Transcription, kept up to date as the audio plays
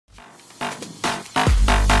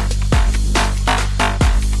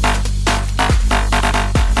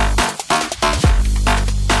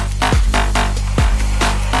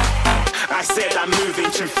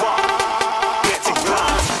moving too fast. Get to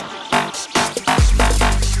glance.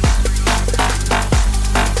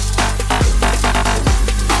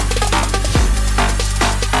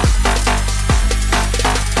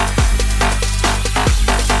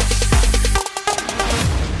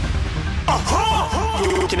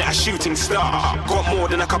 Looking at a shooting star. Got more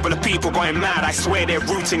than a couple of people going mad, I swear they're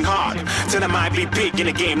rooting hard. Tell them I'd be big in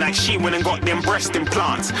the game like she went and got them breast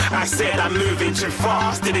implants. I said I'm moving too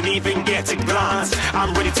fast, didn't even get a glance.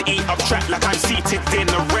 I'm ready to eat up track like I'm seated in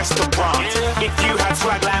a restaurant. If you had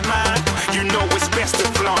swag like mine, you know it's best to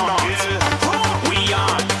flaunt. We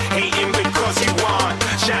aren't hating because you aren't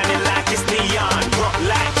shining like it's neon, rock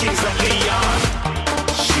like kings of Leon.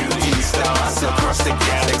 Shooting stars across the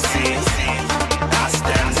galaxy. I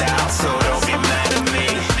stand out, so don't be mad at me.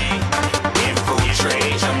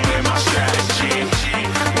 Infiltrate, I'm with my strategy.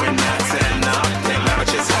 When I turn up, them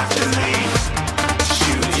amateurs have to leave.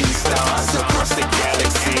 Shooting stars across the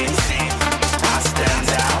galaxy. I stand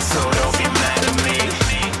out, so don't be mad at me.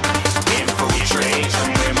 Infiltrate,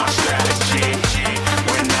 I'm with my strategy.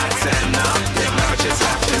 When I turn up, them amateurs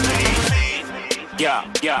have to leave.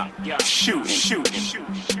 Yeah,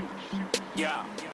 shooting.